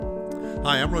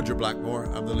Hi, I'm Roger Blackmore.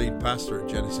 I'm the lead pastor at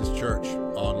Genesis Church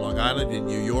on Long Island in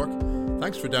New York.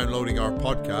 Thanks for downloading our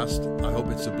podcast. I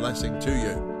hope it's a blessing to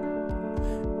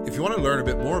you. If you want to learn a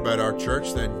bit more about our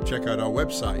church, then check out our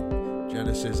website,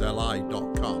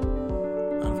 genesisli.com.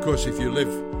 And of course, if you live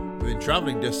within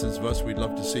traveling distance of us, we'd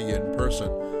love to see you in person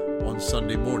on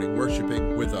Sunday morning,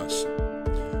 worshiping with us.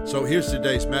 So here's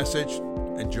today's message.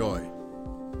 Enjoy.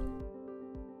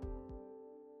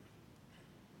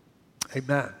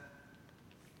 Amen.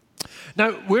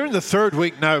 Now, we're in the third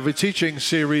week now of a teaching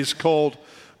series called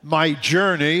My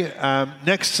Journey.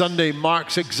 Next Sunday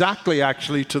marks exactly,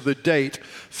 actually, to the date,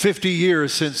 50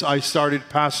 years since I started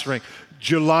pastoring.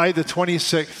 July the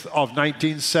 26th of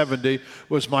 1970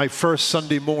 was my first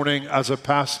Sunday morning as a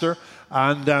pastor,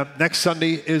 and next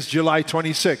Sunday is July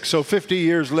 26th, so 50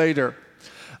 years later.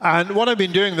 And what I've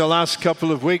been doing the last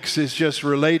couple of weeks is just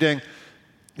relating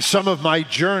some of my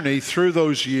journey through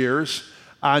those years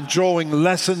and drawing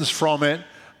lessons from it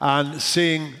and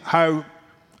seeing how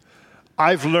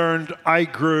I've learned, I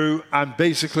grew, and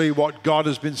basically what God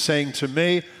has been saying to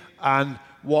me and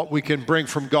what we can bring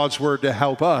from God's Word to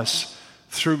help us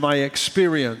through my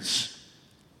experience.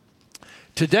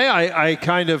 Today I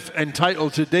kind of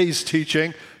entitled today's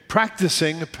teaching,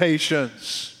 Practicing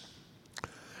Patience.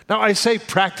 Now I say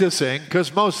practicing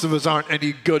because most of us aren't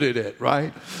any good at it,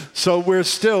 right? So we're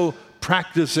still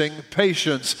practicing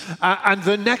patience. And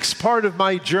the next part of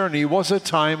my journey was a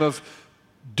time of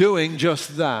doing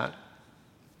just that.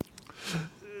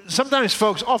 Sometimes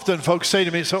often folks say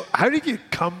to me, so how did you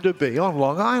come to be on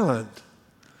Long Island?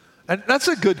 And that's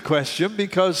a good question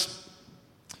because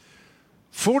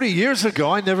 40 years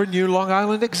ago, I never knew Long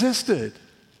Island existed.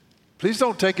 Please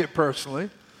don't take it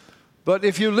personally. But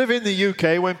if you live in the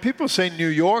UK, when people say New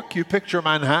York, you picture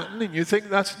Manhattan and you think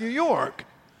that's New York.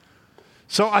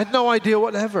 So I had no idea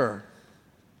whatever.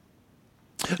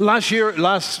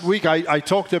 Last week, I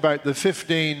talked about the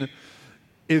 15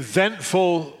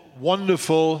 eventful,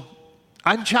 wonderful,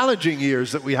 and challenging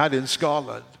years that we had in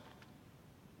Scotland.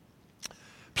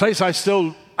 Place I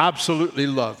still absolutely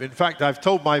love. In fact, I've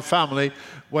told my family,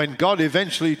 when God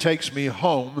eventually takes me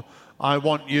home, I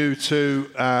want you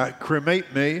to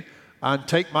cremate me and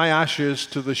take my ashes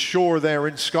to the shore there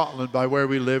in Scotland by where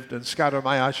we lived and scatter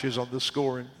my ashes on the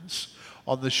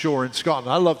shore in Scotland.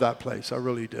 I love that place, I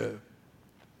really do.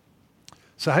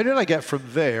 So how did I get from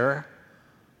there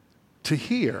to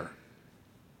here?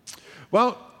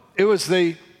 Well, it was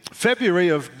the February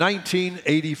of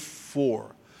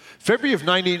 1984. February of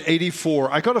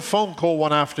 1984, I got a phone call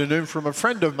one afternoon from a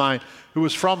friend of mine who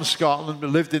was from Scotland but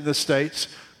lived in the States,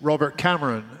 Robert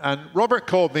Cameron. And Robert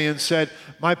called me and said,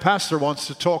 my pastor wants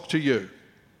to talk to you.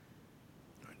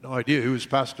 I had no idea who his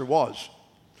pastor was.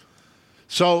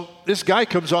 So this guy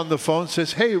comes on the phone and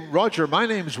says, hey, Roger, my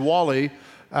name's Wally.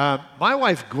 My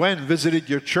wife Gwen visited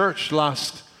your church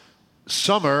last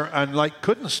summer and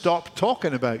couldn't stop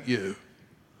talking about you.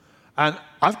 And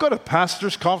I've got a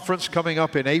pastors' conference coming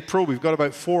up in April. We've got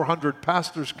about 400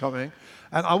 pastors coming.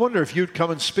 And I wonder if you'd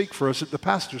come and speak for us at the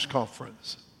pastors'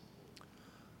 conference.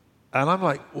 And I'm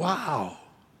like, wow.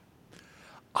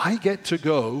 I get to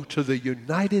go to the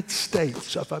United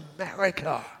States of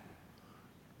America.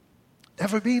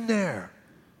 Never been there.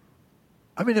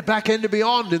 I'm in the back end of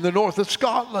beyond in the north of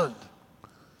Scotland.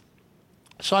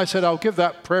 So I said, I'll give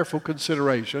that prayerful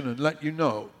consideration and let you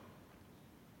know.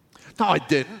 No, I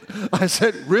didn't. I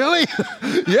said, really?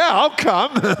 Yeah, I'll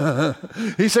come.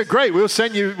 He said, great, we'll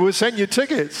send you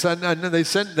tickets. And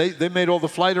they made all the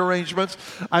flight arrangements.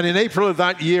 And in April of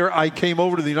that year, I came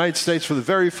over to the United States for the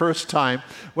very first time,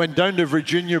 went down to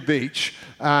Virginia Beach,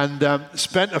 and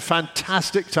spent a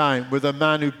fantastic time with a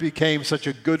man who became such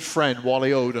a good friend,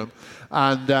 Wally Odom.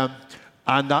 And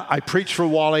I preached for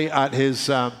Wally at his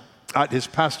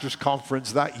pastor's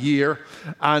conference that year.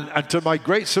 And to my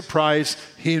great surprise,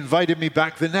 he invited me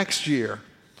back the next year.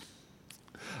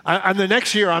 And the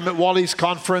next year, I'm at Wally's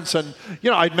conference, and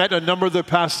I'd met a number of the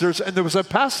pastors, and there was a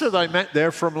pastor that I met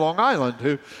there from Long Island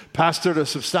who pastored a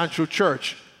substantial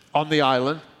church on the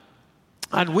island.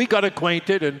 And we got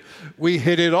acquainted and we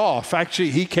hit it off.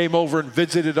 Actually, he came over and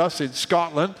visited us in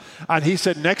Scotland, and he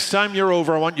said, next time you're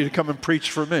over, I want you to come and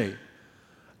preach for me.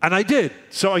 And I did.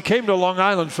 So I came to Long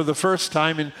Island for the first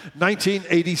time in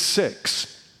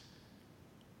 1986.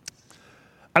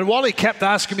 And Wally kept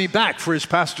asking me back for his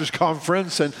pastor's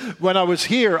conference. And when I was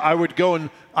here, I would go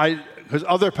because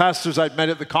other pastors I'd met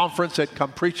at the conference had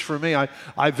come preach for me.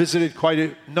 I visited quite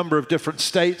a number of different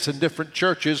states and different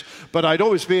churches, but I'd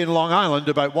always be in Long Island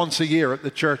about once a year at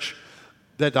the church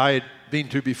that I had been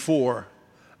to before.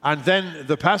 And then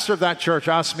the pastor of that church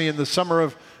asked me in the summer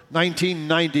of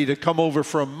 1990 to come over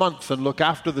for a month and look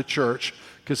after the church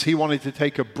because he wanted to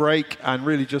take a break and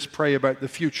really just pray about the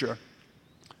future.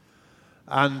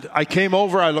 And I came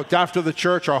over, I looked after the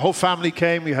church, our whole family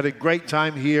came, we had a great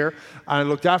time here, and I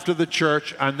looked after the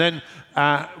church, and then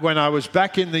when I was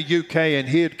back in the UK and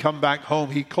he had come back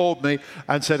home, he called me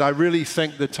and said, I really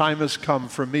think the time has come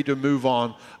for me to move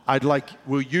on.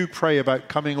 Will you pray about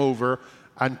coming over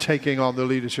and taking on the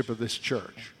leadership of this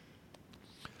church?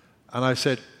 And I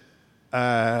said,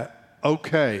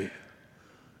 okay.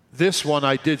 This one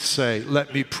I did say,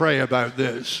 let me pray about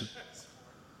this.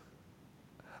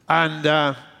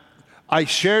 And I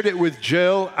shared it with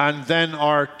Jill, and then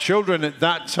our children at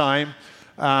that time,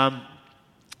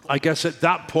 I guess at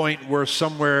that point were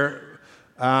somewhere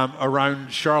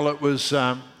around, Charlotte was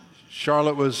about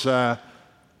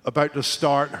to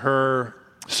start her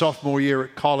sophomore year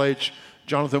at college.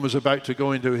 Jonathan was about to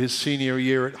go into his senior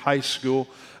year at high school.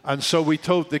 And so we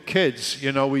told the kids,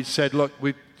 we said, look,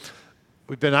 we've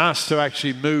been asked to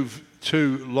actually move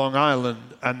to Long Island.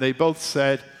 And they both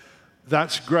said,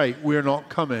 that's great, we're not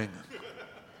coming.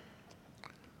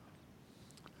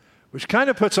 Which kind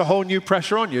of puts a whole new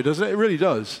pressure on you, doesn't it? It really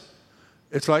does.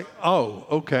 It's like, oh,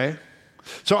 okay.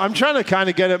 So I'm trying to kind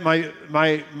of get at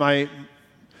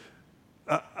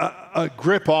a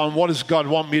grip on what does God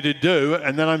want me to do,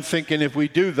 and then I'm thinking if we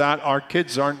do that, our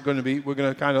kids aren't going to be, we're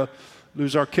going to kind of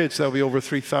lose our kids. They'll be over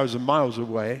 3,000 miles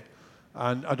away,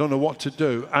 and I don't know what to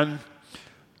do. And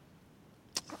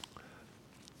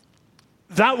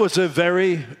that was a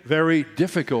very, very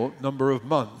difficult number of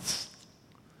months.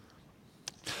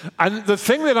 And the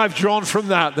thing that I've drawn from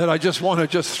that I just want to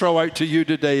just throw out to you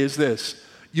today is this.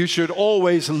 You should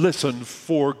always listen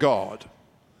for God.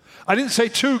 I didn't say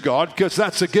to God because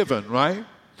that's a given, right?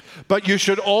 But you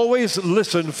should always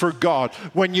listen for God.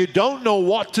 When you don't know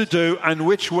what to do and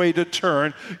which way to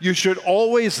turn, you should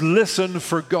always listen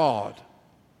for God.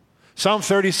 Psalm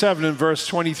 37 and verse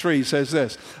 23 says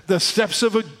this, the steps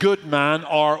of a good man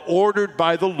are ordered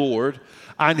by the Lord,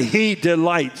 and he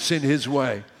delights in his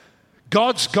way.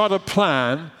 God's got a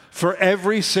plan for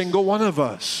every single one of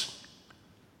us.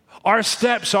 Our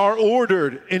steps are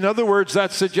ordered. In other words,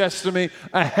 that suggests to me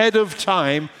ahead of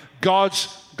time,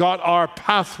 God's got our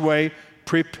pathway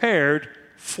prepared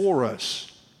for us.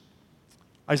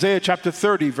 Isaiah chapter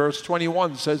 30, verse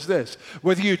 21 says this,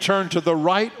 whether you turn to the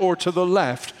right or to the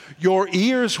left, your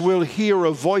ears will hear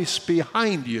a voice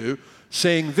behind you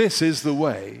saying, this is the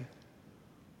way,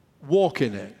 walk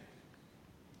in it.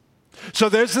 So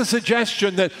there's the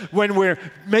suggestion that when we're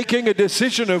making a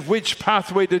decision of which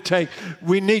pathway to take,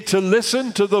 we need to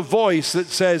listen to the voice that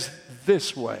says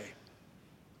this way.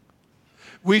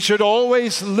 We should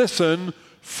always listen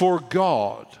for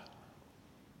God.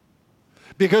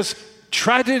 Because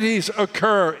tragedies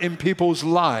occur in people's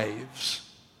lives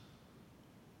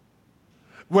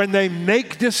when they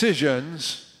make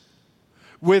decisions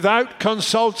without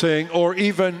consulting or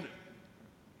even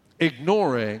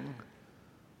ignoring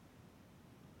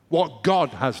what God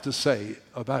has to say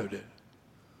about it.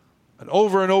 And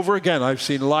over again, I've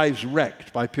seen lives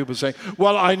wrecked by people saying,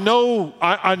 well, I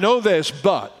know this,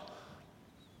 but.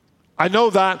 I know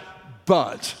that,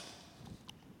 but.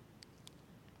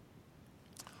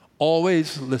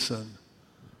 Always listen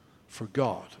for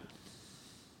God.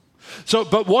 So,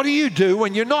 but what do you do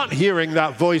when you're not hearing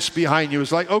that voice behind you?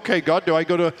 It's like, okay, God, do I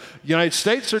go to the United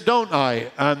States or don't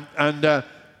I? And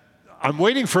I'm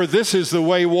waiting for this is the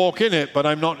way, walk in it, but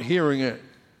I'm not hearing it.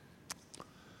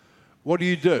 What do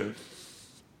you do?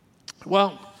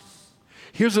 Well,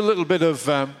 here's a little bit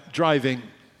of driving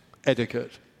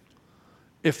etiquette.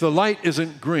 If the light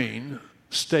isn't green,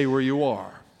 stay where you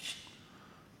are.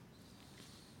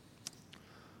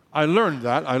 I learned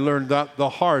that the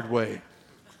hard way.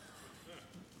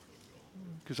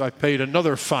 Because I paid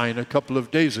another fine a couple of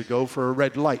days ago for a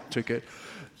red light ticket.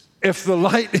 If the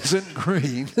light isn't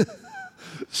green,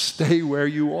 stay where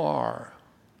you are.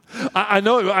 I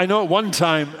know at one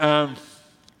time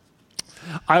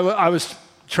I was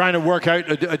trying to work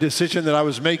out a decision that I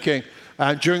was making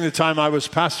during the time I was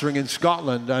pastoring in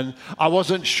Scotland, and I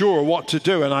wasn't sure what to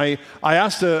do. And I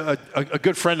asked a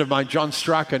good friend of mine, John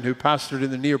Strachan, who pastored in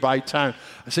the nearby town.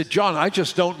 I said, John, I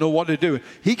just don't know what to do.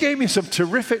 He gave me some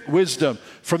terrific wisdom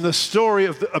from the story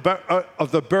of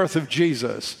the birth of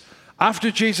Jesus.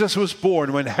 After Jesus was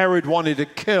born, when Herod wanted to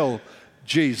kill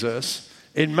Jesus,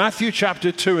 in Matthew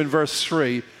chapter 2 and verse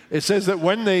 3, it says that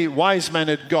when the wise men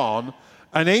had gone,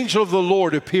 an angel of the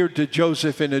Lord appeared to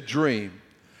Joseph in a dream.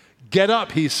 Get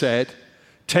up, he said,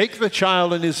 take the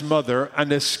child and his mother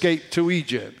and escape to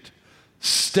Egypt.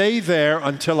 Stay there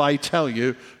until I tell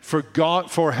you,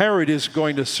 for Herod is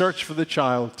going to search for the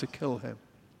child to kill him.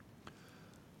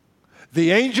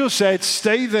 The angel said,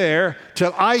 stay there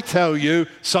till I tell you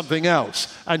something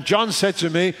else. And John said to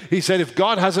me, he said, if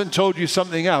God hasn't told you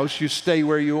something else, you stay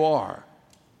where you are.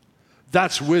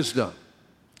 That's wisdom.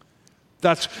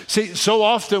 See, so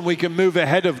often we can move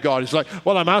ahead of God. It's like,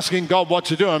 well, I'm asking God what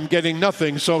to do. I'm getting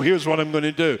nothing, so here's what I'm going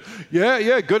to do.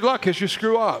 Yeah, good luck as you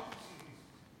screw up.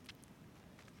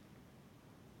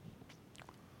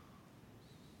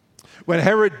 When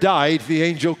Herod died, the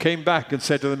angel came back and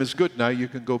said to them, it's good now, you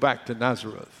can go back to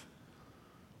Nazareth.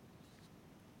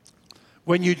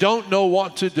 When you don't know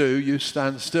what to do, you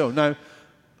stand still. Now,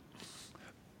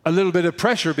 a little bit of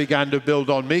pressure began to build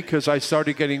on me because I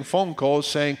started getting phone calls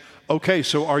saying, okay,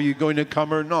 so are you going to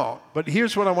come or not? But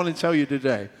here's what I want to tell you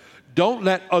today. Don't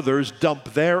let others dump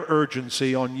their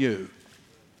urgency on you.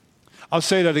 I'll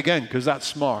say that again because that's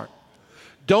smart.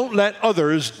 Don't let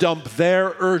others dump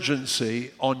their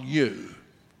urgency on you.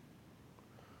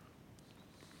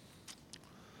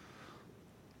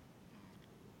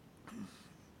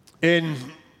 In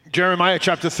Jeremiah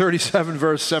chapter 37,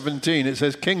 verse 17, it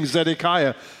says, King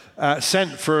Zedekiah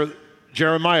sent for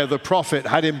Jeremiah the prophet,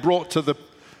 had him brought to the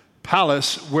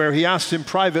palace where he asked him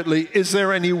privately, is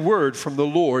there any word from the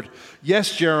Lord?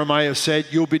 Yes, Jeremiah said,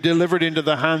 you'll be delivered into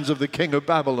the hands of the king of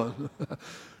Babylon.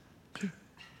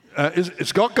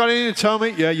 Is God got anything to tell me?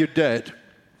 Yeah, you're dead.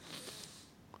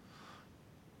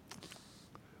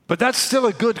 But that's still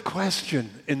a good question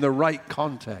in the right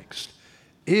context.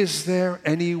 Is there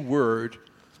any word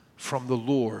from the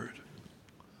Lord?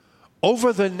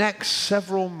 Over the next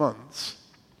several months,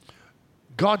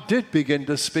 God did begin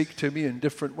to speak to me in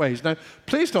different ways. Now,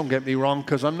 please don't get me wrong,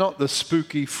 because I'm not the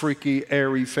spooky, freaky,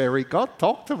 airy-fairy. God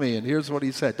talked to me, and here's what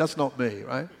he said. That's not me,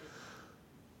 right?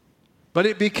 But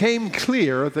it became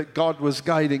clear that God was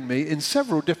guiding me in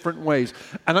several different ways.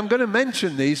 And I'm going to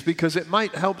mention these because it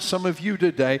might help some of you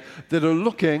today that are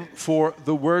looking for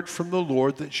the word from the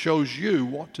Lord that shows you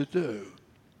what to do.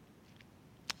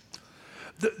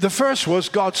 The first was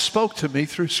God spoke to me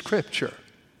through Scripture.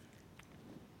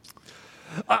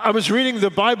 I was reading the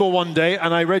Bible one day,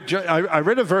 and I read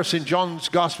a verse in John's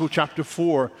Gospel, chapter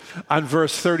 4, and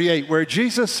verse 38, where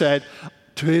Jesus said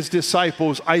to his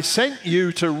disciples, I sent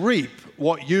you to reap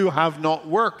what you have not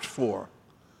worked for.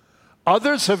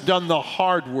 Others have done the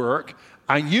hard work,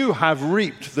 and you have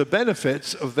reaped the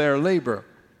benefits of their labor.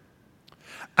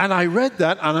 And I read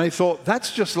that, and I thought,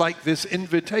 that's just like this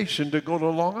invitation to go to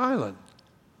Long Island.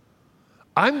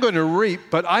 I'm going to reap,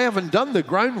 but I haven't done the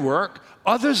groundwork.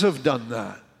 Others have done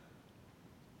that.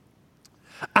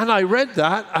 And I read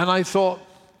that, and I thought,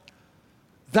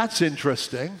 that's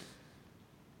interesting.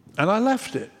 And I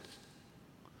left it.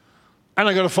 And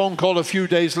I got a phone call a few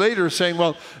days later saying,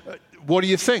 well, what do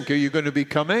you think? Are you going to be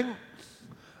coming?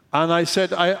 And I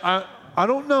said, I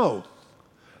don't know.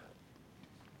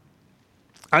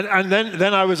 And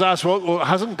then I was asked, well,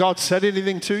 hasn't God said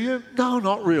anything to you? No,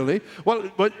 not really.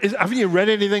 Well, haven't you read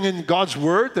anything in God's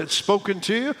word that's spoken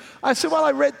to you? I said, well,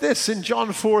 I read this in John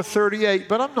 4:38,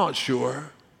 but I'm not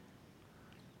sure.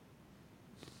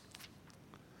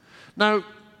 Now,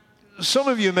 some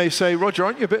of you may say, Roger,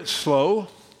 aren't you a bit slow?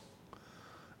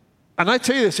 And I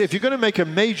tell you this, if you're going to make a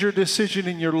major decision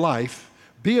in your life,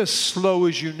 be as slow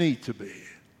as you need to be.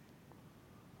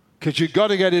 Because you've got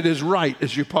to get it as right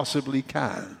as you possibly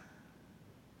can.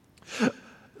 One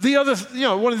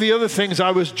of the other things I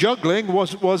was juggling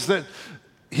was that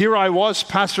here I was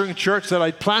pastoring a church that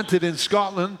I'd planted in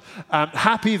Scotland,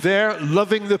 happy there,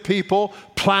 loving the people,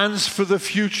 plans for the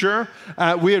future.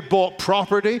 We had bought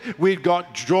property. We'd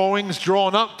got drawings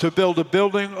drawn up to build a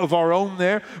building of our own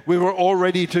there. We were all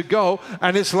ready to go.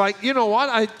 And it's like, you know what?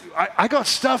 I got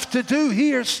stuff to do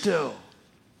here still.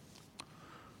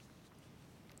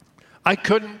 I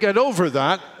couldn't get over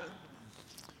that.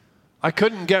 I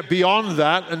couldn't get beyond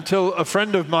that until a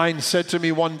friend of mine said to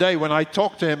me one day when I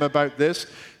talked to him about this,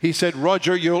 he said,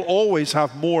 Roger, you'll always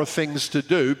have more things to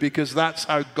do because that's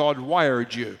how God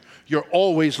wired you. You're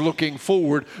always looking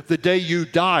forward. The day you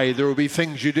die, there will be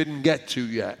things you didn't get to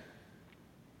yet.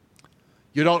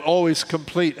 You don't always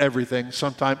complete everything.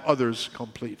 Sometimes others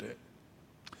complete it.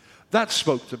 That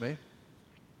spoke to me.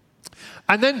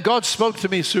 And then God spoke to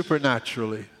me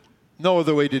supernaturally. No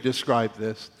other way to describe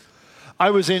this.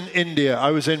 I was in India. I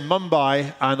was in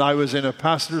Mumbai, and I was in a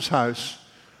pastor's house.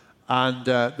 And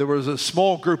there was a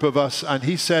small group of us, and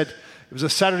he said, it was a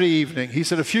Saturday evening. He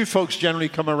said, a few folks generally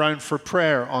come around for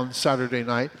prayer on Saturday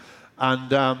night. And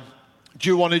do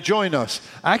you want to join us?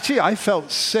 Actually, I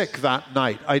felt sick that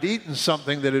night. I'd eaten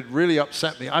something that had really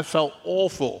upset me. I felt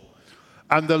awful.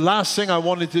 And the last thing I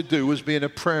wanted to do was be in a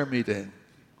prayer meeting.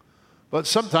 But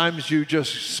sometimes you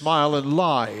just smile and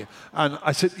lie. And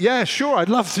I said, yeah, sure, I'd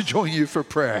love to join you for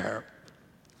prayer.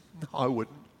 No, I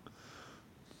wouldn't.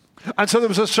 And so there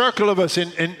was a circle of us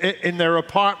in their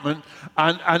apartment,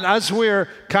 and as we're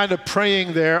kind of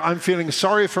praying there, I'm feeling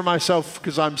sorry for myself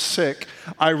because I'm sick.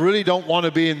 I really don't want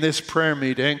to be in this prayer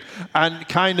meeting. And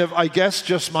kind of, I guess,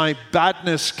 just my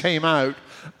badness came out,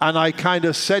 and I kind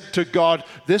of said to God,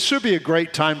 this would be a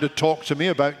great time to talk to me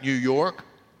about New York.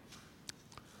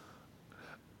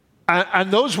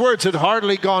 And those words had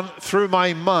hardly gone through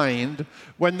my mind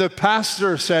when the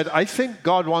pastor said, I think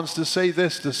God wants to say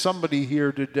this to somebody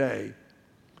here today.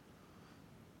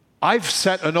 I've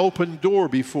set an open door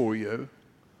before you.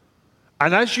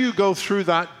 And as you go through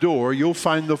that door, you'll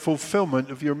find the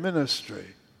fulfillment of your ministry.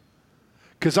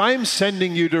 Because I'm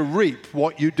sending you to reap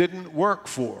what you didn't work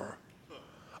for.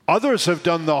 Others have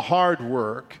done the hard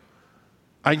work,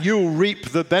 and you'll reap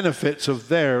the benefits of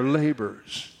their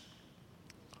labors.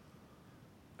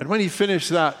 And when he finished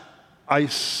that, I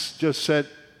just said,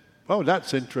 oh,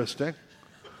 that's interesting.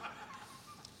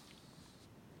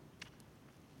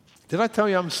 Did I tell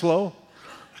you I'm slow?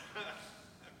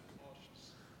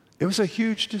 It was a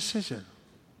huge decision.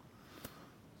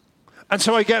 And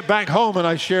so I get back home and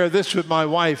I share this with my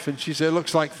wife, and she said, it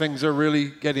looks like things are really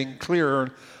getting clearer.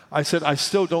 And I said, I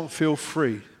still don't feel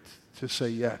free to say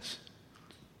yes.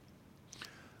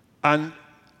 And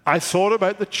I thought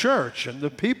about the church and the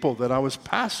people that I was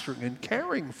pastoring and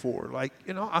caring for. Like,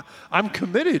 I'm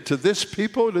committed to this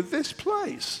people, to this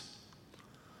place.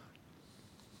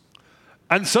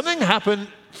 And something happened.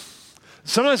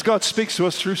 Sometimes God speaks to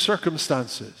us through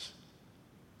circumstances.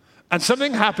 And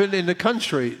something happened in the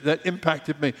country that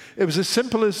impacted me. It was as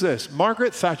simple as this.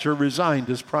 Margaret Thatcher resigned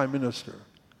as Prime Minister.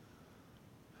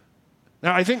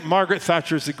 Now, I think Margaret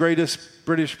Thatcher is the greatest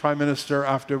British Prime Minister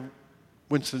after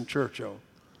Winston Churchill.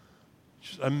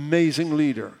 She's an amazing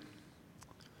leader.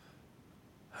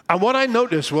 And what I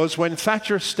noticed was when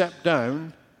Thatcher stepped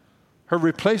down, her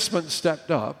replacement stepped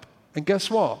up, and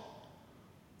guess what?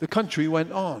 The country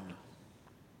went on.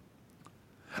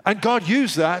 And God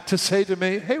used that to say to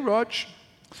me, hey, Rog,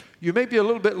 you may be a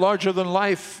little bit larger than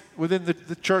life within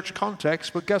the church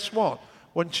context, but guess what?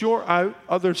 Once you're out,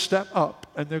 others step up,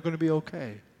 and they're going to be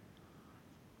okay.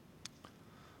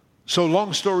 So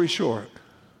long story short,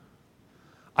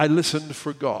 I listened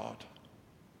for God,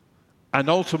 and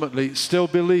ultimately, still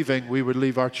believing we would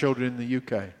leave our children in the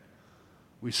UK,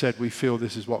 we said we feel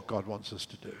this is what God wants us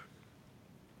to do.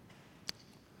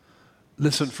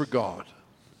 Listen for God,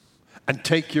 and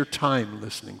take your time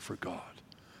listening for God.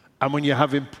 And when you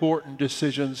have important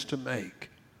decisions to make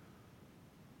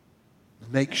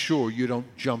sure you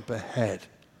don't jump ahead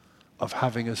of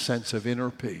having a sense of inner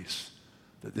peace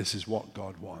that this is what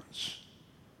God wants.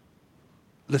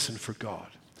 Listen for God.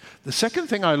 The second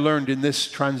thing I learned in this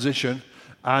transition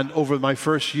and over my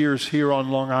first years here on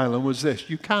Long Island was this.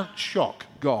 You can't shock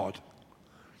God.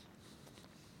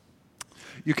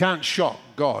 You can't shock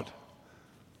God.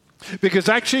 Because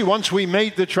actually, once we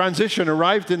made the transition,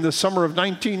 arrived in the summer of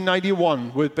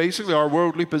 1991 with basically our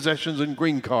worldly possessions and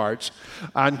green cards,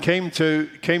 and came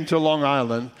to Long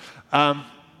Island, I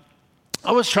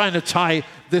was trying to tie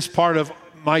this part of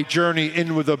my journey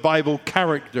in with a Bible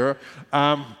character.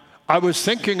 I was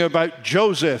thinking about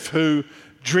Joseph, who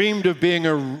dreamed of being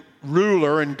a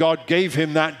ruler, and God gave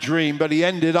him that dream, but he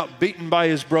ended up beaten by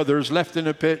his brothers, left in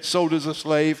a pit, sold as a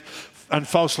slave, and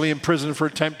falsely imprisoned for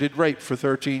attempted rape for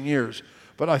 13 years.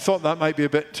 But I thought that might be a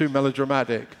bit too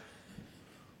melodramatic.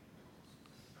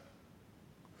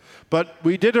 But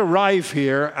we did arrive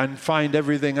here and find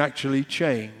everything actually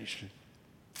changed.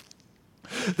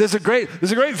 There's a great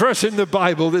verse in the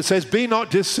Bible that says, be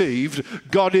not deceived,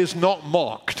 God is not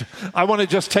mocked. I want to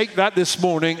just take that this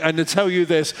morning and to tell you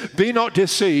this, be not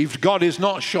deceived, God is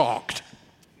not shocked.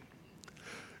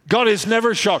 God is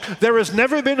never shocked. There has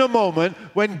never been a moment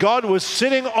when God was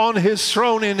sitting on his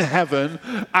throne in heaven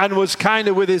and was kind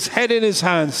of with his head in his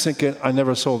hands thinking, I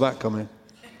never saw that coming.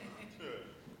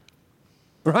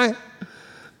 Right?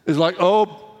 It's like,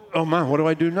 oh man, what do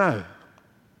I do now?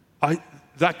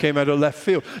 That came out of left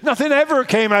field. Nothing ever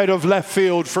came out of left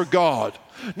field for God.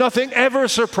 Nothing ever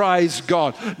surprised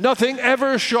God. Nothing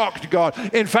ever shocked God.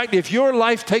 In fact, if your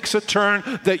life takes a turn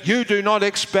that you do not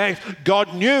expect,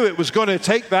 God knew it was going to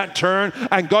take that turn,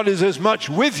 and God is as much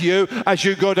with you as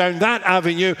you go down that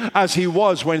avenue as he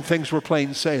was when things were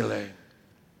plain sailing.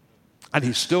 And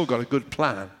he's still got a good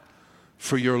plan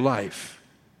for your life.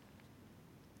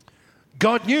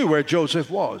 God knew where Joseph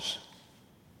was.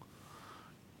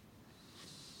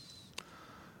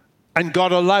 And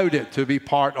God allowed it to be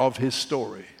part of his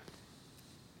story.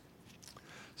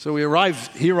 So we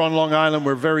arrived here on Long Island.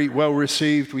 We're very well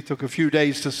received. We took a few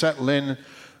days to settle in.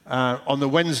 On the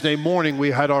Wednesday morning,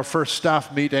 we had our first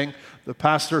staff meeting. The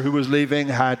pastor who was leaving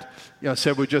had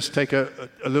said we'd just take a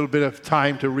little bit of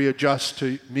time to readjust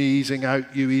to me easing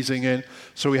out, you easing in.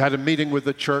 So we had a meeting with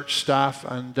the church staff,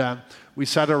 and we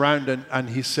sat around, and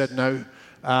he said, now,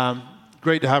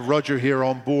 great to have Roger here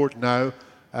on board now.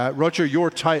 Roger,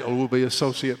 your title will be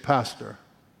associate pastor.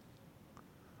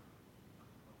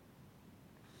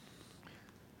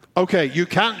 Okay, you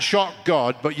can't shock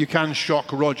God, but you can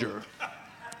shock Roger.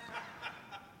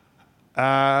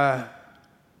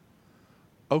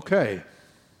 Okay.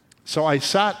 So I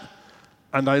sat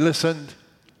and I listened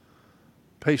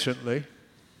patiently.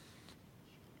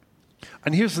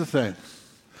 And here's the thing.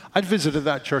 I'd visited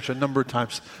that church a number of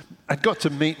times. I'd got to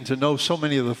meet and to know so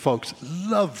many of the folks.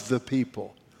 Loved the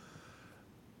people.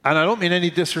 And I don't mean any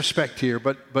disrespect here,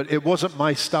 but it wasn't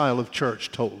my style of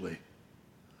church totally.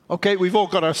 Okay, we've all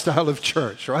got our style of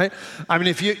church, right? I mean,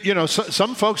 if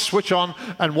some folks switch on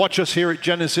and watch us here at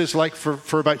Genesis like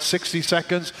for about 60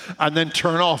 seconds and then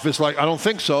turn off. It's like, I don't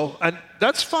think so. And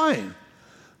that's fine.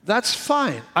 That's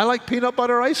fine. I like peanut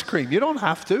butter ice cream. You don't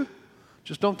have to.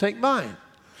 Just don't take mine.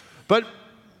 But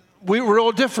we're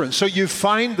all different. So you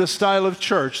find the style of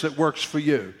church that works for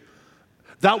you.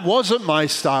 That wasn't my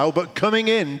style, but coming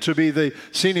in to be the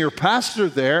senior pastor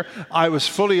there, I was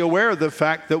fully aware of the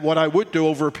fact that what I would do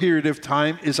over a period of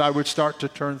time is I would start to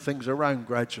turn things around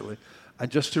gradually and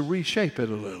just to reshape it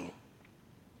a little.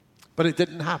 But it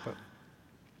didn't happen.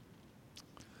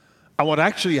 And what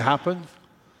actually happened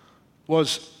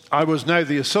was I was now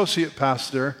the associate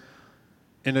pastor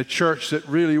in a church that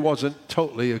really wasn't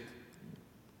totally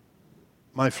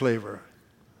my flavor.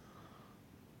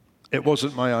 It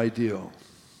wasn't my ideal.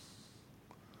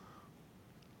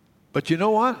 But you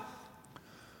know what?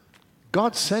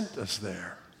 God sent us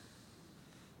there.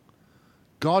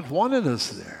 God wanted us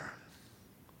there.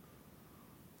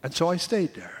 And so I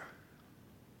stayed there.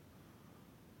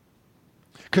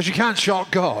 Because you can't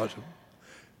shock God.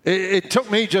 It took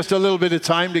me just a little bit of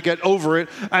time to get over it.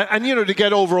 And to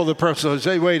get over all the personal,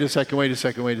 say, wait a second.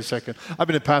 I've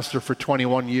been a pastor for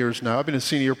 21 years now. I've been a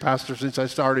senior pastor since I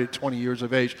started at 20 years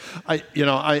of age.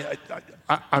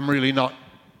 I'm really not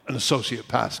an associate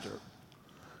pastor.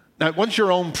 Now, once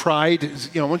your own pride,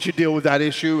 once you deal with that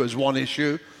issue as one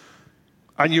issue,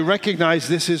 and you recognize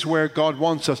this is where God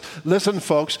wants us. Listen,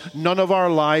 folks, none of our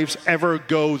lives ever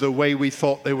go the way we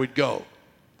thought they would go.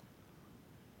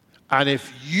 And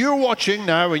if you're watching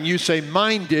now and you say,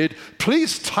 mine did,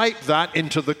 please type that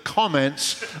into the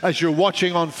comments as you're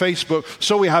watching on Facebook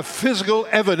so we have physical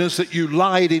evidence that you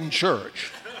lied in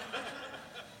church.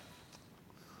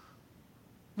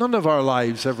 None of our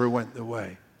lives ever went the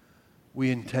way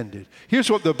we intended. Here's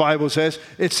what the Bible says.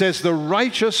 It says the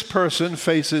righteous person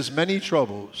faces many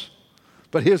troubles.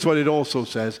 But here's what it also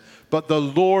says. But the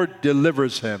Lord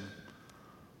delivers him.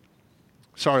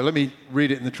 Sorry, let me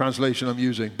read it in the translation I'm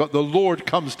using. But the Lord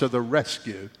comes to the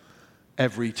rescue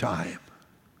every time.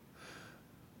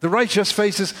 The righteous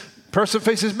person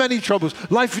faces many troubles.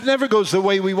 Life never goes the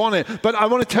way we want it. But I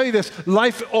want to tell you this.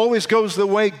 Life always goes the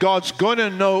way God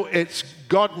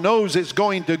knows it's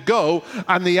going to go.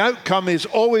 And the outcome is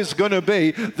always going to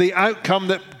be the outcome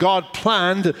that God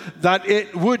planned that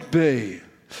it would be.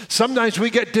 Sometimes we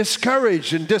get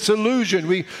discouraged and disillusioned.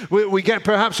 We get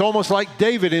perhaps almost like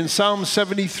David in Psalm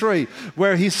 73,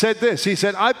 where he said this. He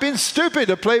said, I've been stupid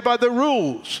to play by the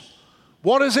rules.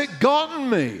 What has it gotten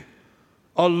me?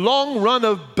 A long run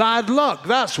of bad luck.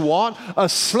 That's what. A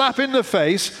slap in the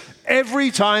face every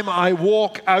time I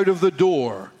walk out of the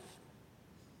door.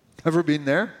 Ever been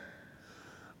there?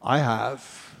 I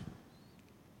have.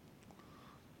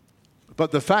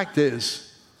 But the fact is,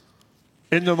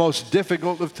 in the most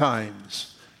difficult of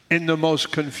times, in the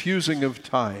most confusing of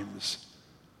times,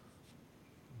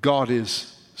 God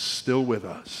is still with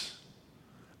us.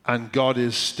 And God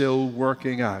is still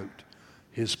working out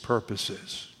his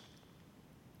purposes.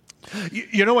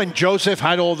 When Joseph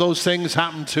had all those things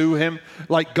happen to him,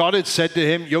 like God had said to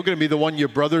him, you're going to be the one your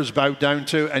brothers bow down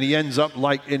to, and he ends up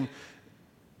like in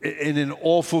an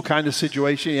awful kind of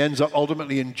situation. He ends up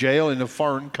ultimately in jail in a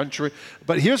foreign country.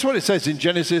 But here's what it says in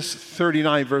Genesis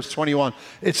 39, verse 21.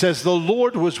 It says, the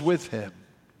Lord was with him.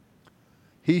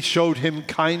 He showed him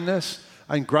kindness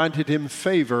and granted him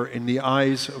favor in the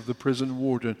eyes of the prison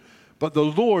warden. But the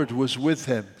Lord was with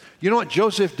him. You know what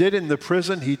Joseph did in the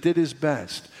prison? He did his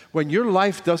best. When your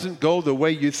life doesn't go the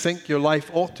way you think your life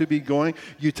ought to be going,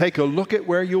 you take a look at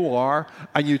where you are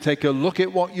and you take a look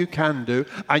at what you can do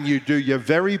and you do your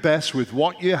very best with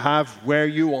what you have where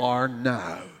you are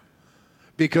now.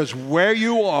 Because where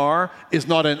you are is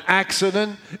not an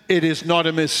accident. It is not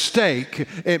a mistake.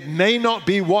 It may not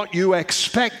be what you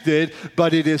expected,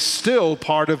 but it is still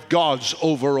part of God's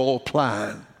overall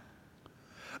plan.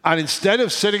 And instead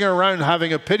of sitting around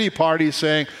having a pity party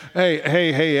saying,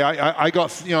 hey, I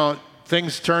got,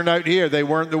 things turned out here. They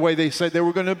weren't the way they said they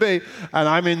were going to be. And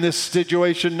I'm in this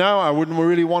situation now. I wouldn't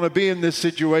really want to be in this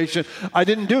situation. I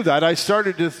didn't do that. I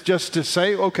started to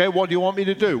say, okay, what do you want me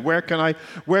to do? Where can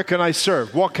I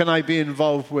serve? What can I be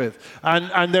involved with?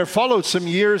 And there followed some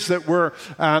years that were,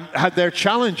 had their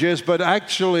challenges, but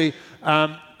actually,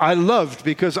 I loved,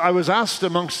 because I was asked,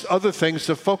 amongst other things,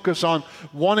 to focus on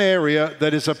one area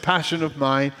that is a passion of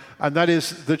mine, and that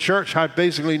is the church had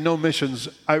basically no missions,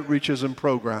 outreaches, and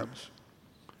programs.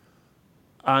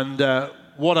 And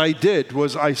what I did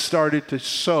was I started to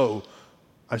sow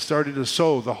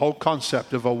the whole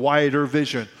concept of a wider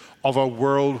vision, of a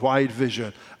worldwide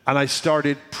vision. And I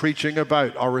started preaching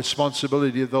about our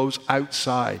responsibility of those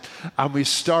outside. And we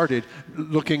started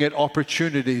looking at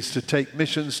opportunities to take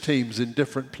missions teams in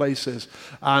different places.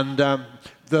 And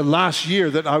the last year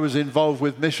that I was involved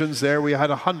with missions there, we had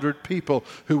 100 people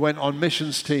who went on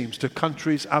missions teams to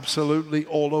countries absolutely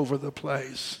all over the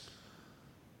place.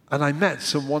 And I met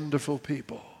some wonderful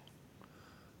people.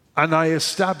 And I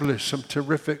established some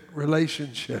terrific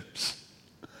relationships.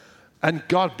 And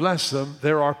God bless them,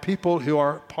 there are people who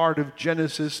are part of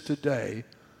Genesis today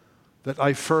that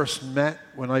I first met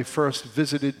when I first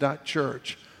visited that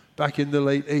church back in the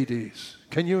late 80s.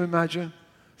 Can you imagine?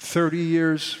 30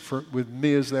 years with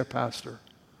me as their pastor.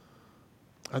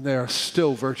 And they are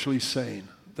still virtually sane.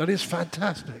 That is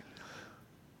fantastic.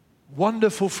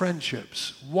 Wonderful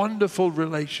friendships, wonderful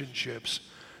relationships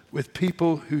with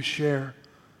people who share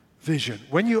vision.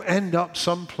 When you end up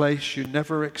someplace you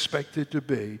never expected to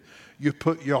be, you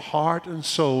put your heart and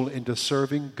soul into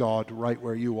serving God right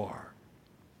where you are.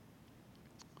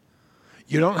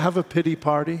 You don't have a pity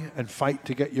party and fight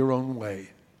to get your own way.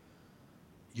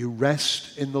 You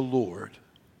rest in the Lord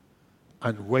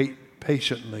and wait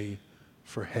patiently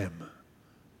for Him,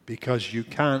 because you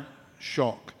can't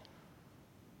shock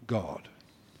God.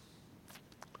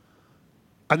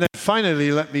 And then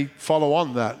finally, let me follow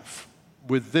on that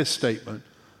with this statement.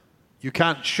 You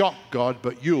can't shock God,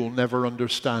 but you'll never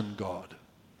understand God.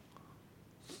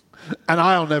 And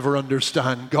I'll never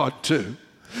understand God too.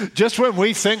 Just when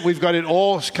we think we've got it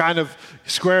all kind of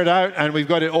squared out and we've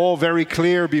got it all very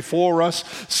clear before us,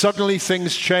 suddenly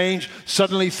things change,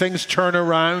 suddenly things turn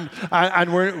around,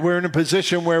 and we're in a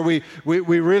position where we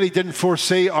really didn't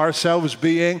foresee ourselves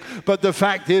being. But the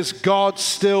fact is, God's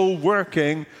still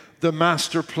working the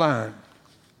master plan.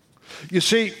 You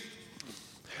see,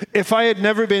 if I had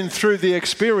never been through the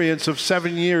experience of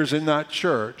 7 years in that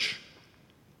church,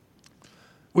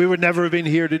 we would never have been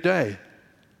here today.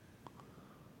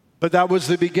 But that was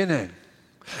the beginning.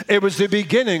 It was the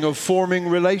beginning of forming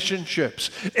relationships.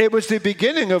 It was the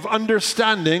beginning of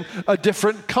understanding a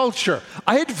different culture.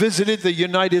 I had visited the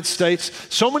United States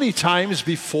so many times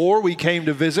before we came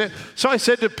to visit. So I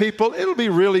said to people, it'll be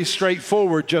really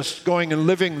straightforward just going and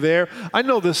living there. I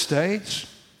know the States.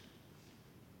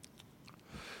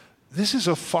 This is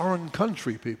a foreign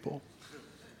country, people.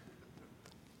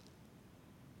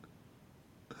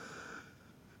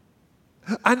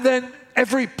 And then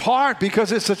every part,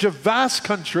 because it's such a vast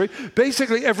country,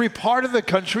 basically every part of the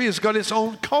country has got its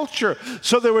own culture.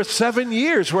 So there were 7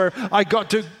 years where I got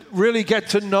to really get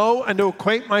to know and to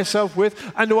acquaint myself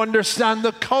with and to understand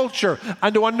the culture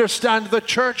and to understand the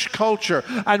church culture.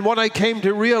 And what I came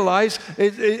to realize,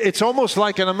 it's almost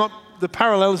like, and I'm not, the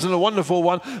parallel isn't a wonderful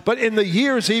one, but in the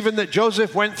years even that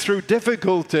Joseph went through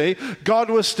difficulty, God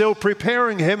was still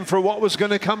preparing him for what was going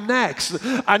to come next.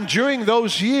 And during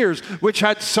those years, which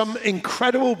had some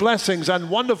incredible blessings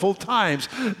and wonderful times,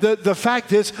 the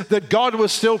fact is that God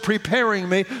was still preparing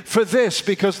me for this,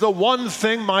 because the one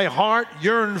thing my heart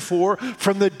yearned for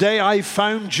from the day I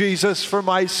found Jesus for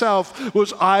myself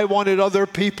was I wanted other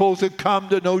people to come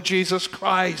to know Jesus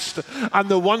Christ. And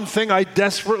the one thing I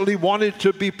desperately wanted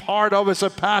to be part of as a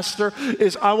pastor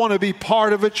is I want to be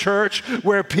part of a church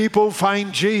where people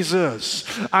find Jesus.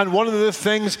 And one of the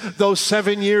things those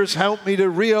 7 years helped me to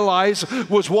realize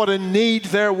was what a need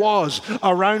there was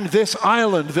around this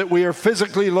island that we are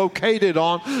physically located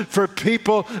on for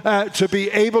people to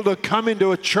be able to come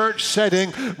into a church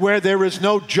setting where there is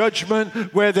no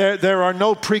judgment, where there are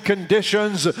no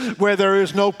preconditions, where there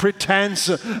is no pretense,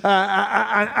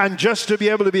 and just to be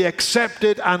able to be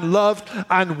accepted and loved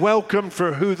and welcomed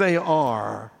for who they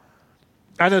are.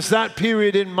 And as that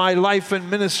period in my life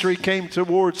and ministry came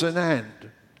towards an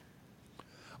end,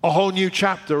 a whole new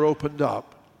chapter opened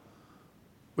up,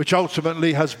 which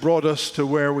ultimately has brought us to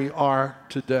where we are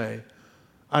today,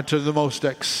 and to the most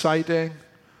exciting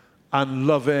and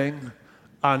loving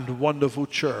and wonderful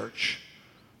church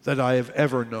that I have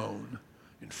ever known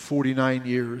in 49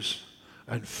 years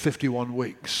and 51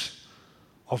 weeks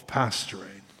of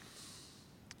pastoring.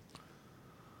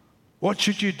 What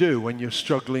should you do when you're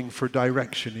struggling for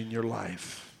direction in your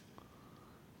life?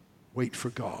 Wait for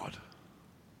God.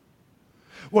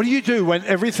 What do you do when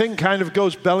everything kind of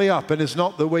goes belly up and is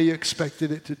not the way you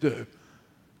expected it to do?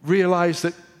 Realize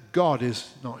that God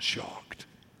is not shocked.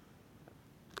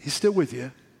 He's still with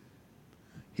you.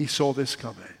 He saw this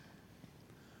coming.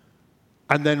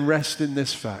 And then rest in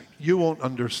this fact. You won't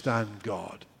understand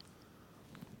God.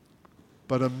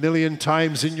 But 1,000,000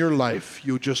 times in your life,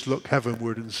 you'll just look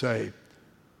heavenward and say,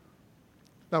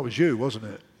 that was you, wasn't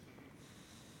it?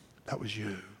 That was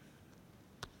you.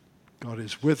 God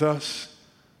is with us.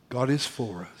 God is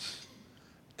for us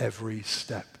every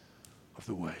step of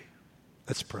the way.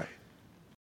 Let's pray.